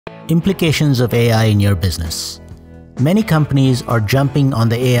Implications of AI in your business. Many companies are jumping on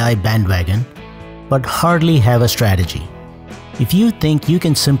the AI bandwagon, but hardly have a strategy. If you think you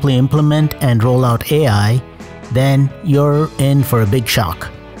can simply implement and roll out AI, then you're in for a big shock,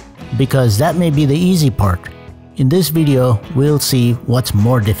 because that may be the easy part. In this video, we'll see what's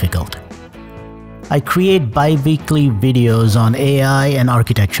more difficult. I create bi-weekly videos on AI and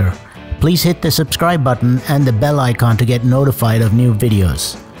architecture. Please hit the subscribe button and the bell icon to get notified of new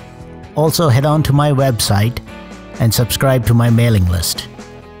videos. Also head on to my website and subscribe to my mailing list.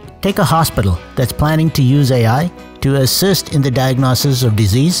 Take a hospital that's planning to use AI to assist in the diagnosis of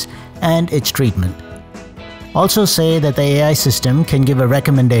disease and its treatment. Also say that the AI system can give a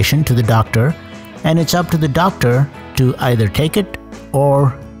recommendation to the doctor, and it's up to the doctor to either take it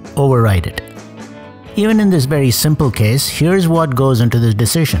or override it. Even in this very simple case, here's what goes into the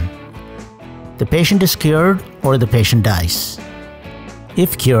decision. The patient is cured or the patient dies.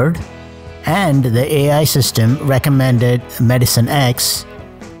 If cured, and the AI system recommended medicine X,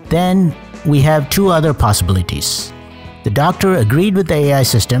 then we have two other possibilities. The doctor agreed with the AI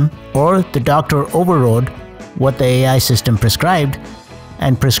system, or the doctor overrode what the AI system prescribed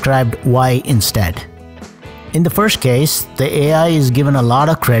and prescribed Y instead. In the first case, the AI is given a lot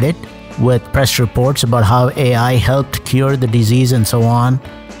of credit with press reports about how AI helped cure the disease and so on.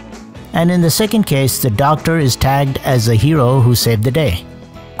 And in the second case, the doctor is tagged as the hero who saved the day.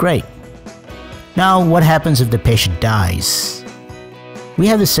 Great. Now, what happens if the patient dies? We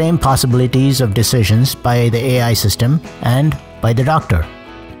have the same possibilities of decisions by the AI system and by the doctor.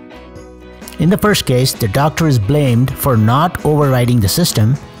 In the first case, the doctor is blamed for not overriding the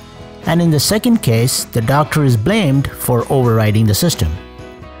system, and in the second case, the doctor is blamed for overriding the system.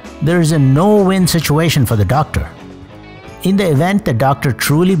 There is a no-win situation for the doctor. In the event the doctor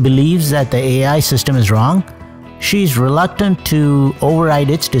truly believes that the AI system is wrong, she is reluctant to override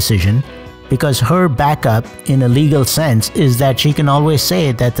its decision, because her backup in a legal sense is that she can always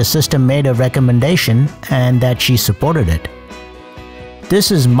say that the system made a recommendation and that she supported it.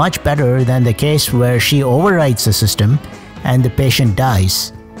 This is much better than the case where she overrides the system and the patient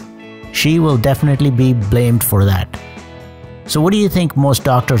dies. She will definitely be blamed for that. So what do you think most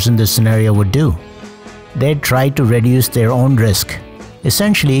doctors in this scenario would do? They'd try to reduce their own risk,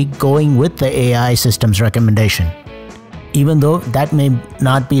 essentially going with the AI system's recommendation, even though that may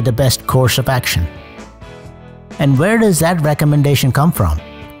not be the best course of action. And where does that recommendation come from?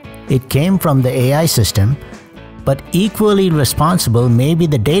 It came from the AI system, but equally responsible may be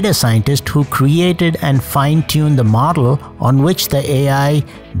the data scientist who created and fine-tuned the model on which the AI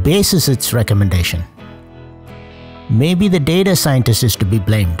bases its recommendation. Maybe the data scientist is to be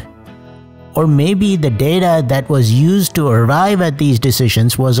blamed. Or maybe the data that was used to arrive at these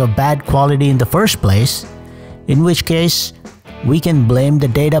decisions was of bad quality in the first place, in which case we can blame the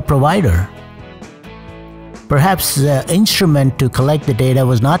data provider. Perhaps the instrument to collect the data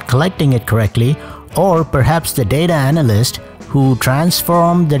was not collecting it correctly, or perhaps the data analyst who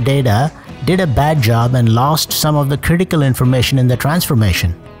transformed the data did a bad job and lost some of the critical information in the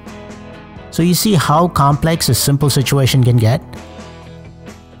transformation. So you see how complex a simple situation can get?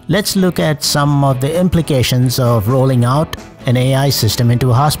 Let's look at some of the implications of rolling out an AI system into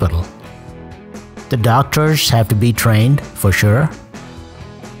a hospital. The doctors have to be trained, for sure.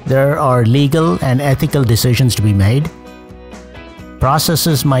 There are legal and ethical decisions to be made.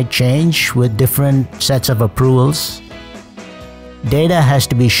 Processes might change with different sets of approvals. Data has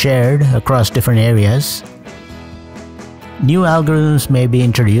to be shared across different areas. New algorithms may be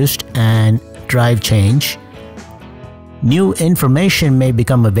introduced and drive change. New information may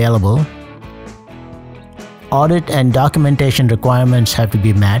become available. Audit and documentation requirements have to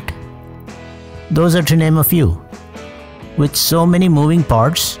be met. Those are to name a few. With so many moving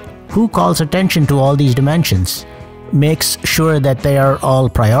parts, who calls attention to all these dimensions, makes sure that they are all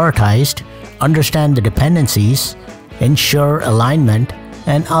prioritized, understand the dependencies, ensure alignment,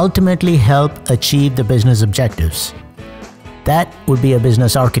 and ultimately help achieve the business objectives? That would be a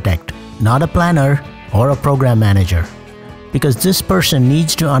business architect, not a planner or a program manager, because this person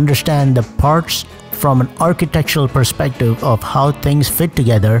needs to understand the parts from an architectural perspective of how things fit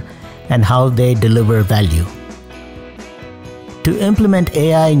together and how they deliver value. To implement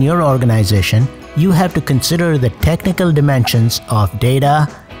AI in your organization, you have to consider the technical dimensions of data,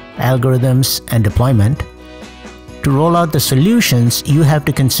 algorithms, and deployment. To roll out the solutions, you have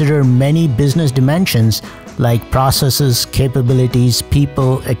to consider many business dimensions like processes, capabilities,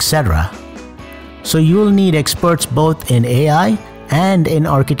 people, etc. So you will need experts both in AI and in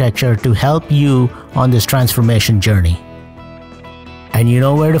architecture to help you on this transformation journey. And you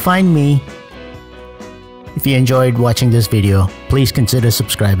know where to find me. If you enjoyed watching this video, please consider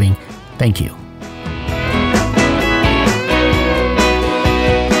subscribing. Thank you.